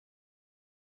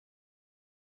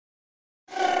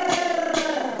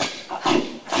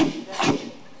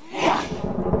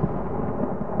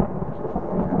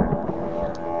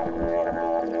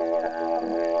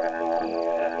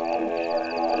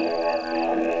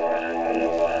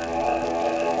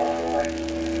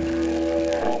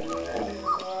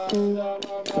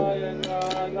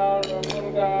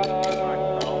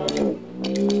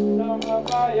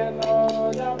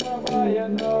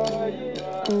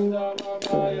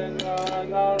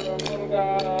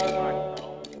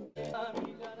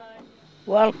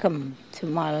Welcome to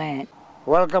my land.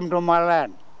 Welcome to my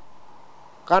land.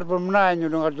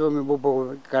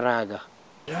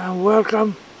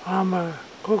 Welcome, I'm a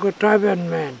Quinkan tribal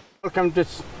man. Welcome to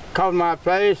come my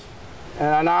place,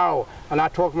 and I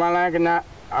talk my language now,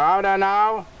 out and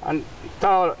now, and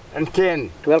tall and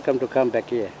kin. Welcome to come back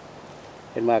here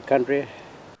in my country.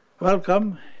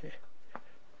 Welcome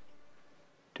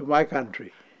to my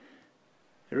country.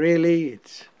 Really,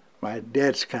 it's my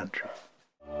dad's country.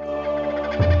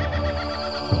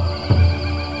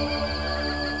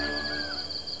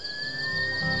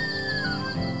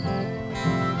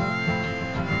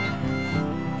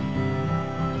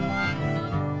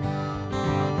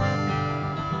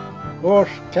 Horse,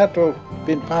 cattle,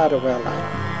 been part of our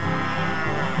life.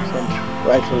 Since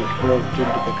rifles rolled into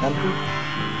the country,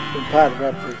 been part of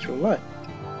our spiritual life.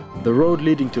 The road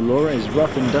leading to Laura is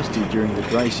rough and dusty during the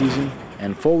dry season,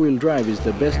 and four-wheel drive is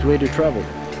the best way to travel.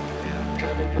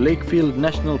 Lakefield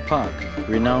National Park,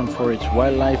 renowned for its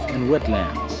wildlife and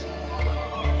wetlands.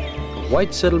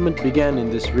 White settlement began in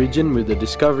this region with the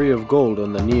discovery of gold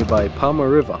on the nearby Palmer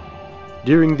River.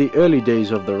 During the early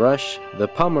days of the rush, the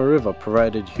Palmer River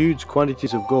provided huge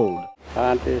quantities of gold.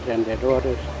 Aunties and their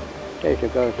daughters, they used to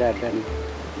go there and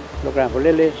look around for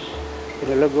lilies in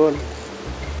the lagoon,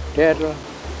 turtle,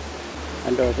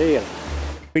 and those eels.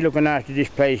 We're looking after this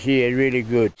place here really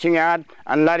good. Sing out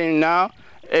and let him know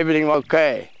everything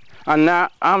okay. And now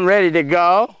I'm ready to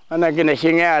go, and I'm going to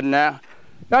sing out now.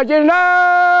 Don't you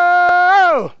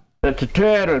know? It's a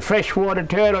turtle, freshwater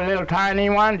turtle, little tiny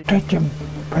one. Touch them,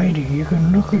 Brady, you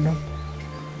can look at them.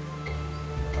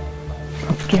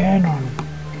 Look down on them.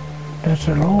 That's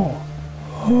the law.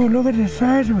 Oh, look at the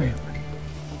size of him.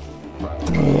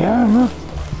 Yeah, look.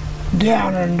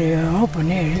 Down in the open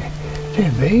area, it's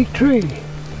a big tree.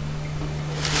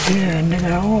 Yeah, and they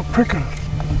got all prickles.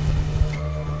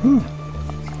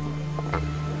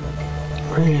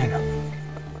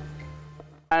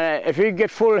 If you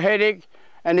get full headache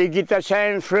and you get that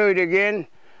same fruit again,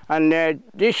 and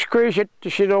just squeeze it to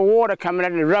see the water coming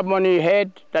out and rub on your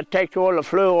head, that takes all the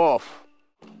flu off.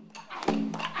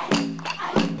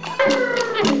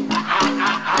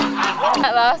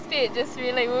 That last bit just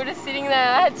really, we were just sitting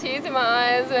there, I had tears in my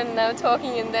eyes when they were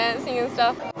talking and dancing and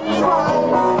stuff.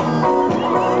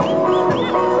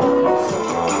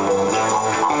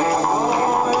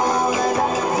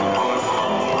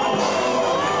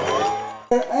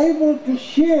 We're able to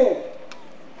share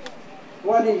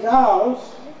what is ours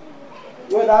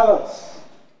with others.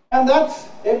 And that's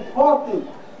important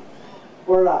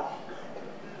for us,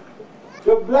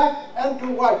 to black and to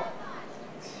white,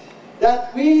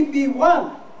 that we be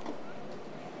one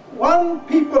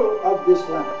people of this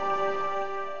land.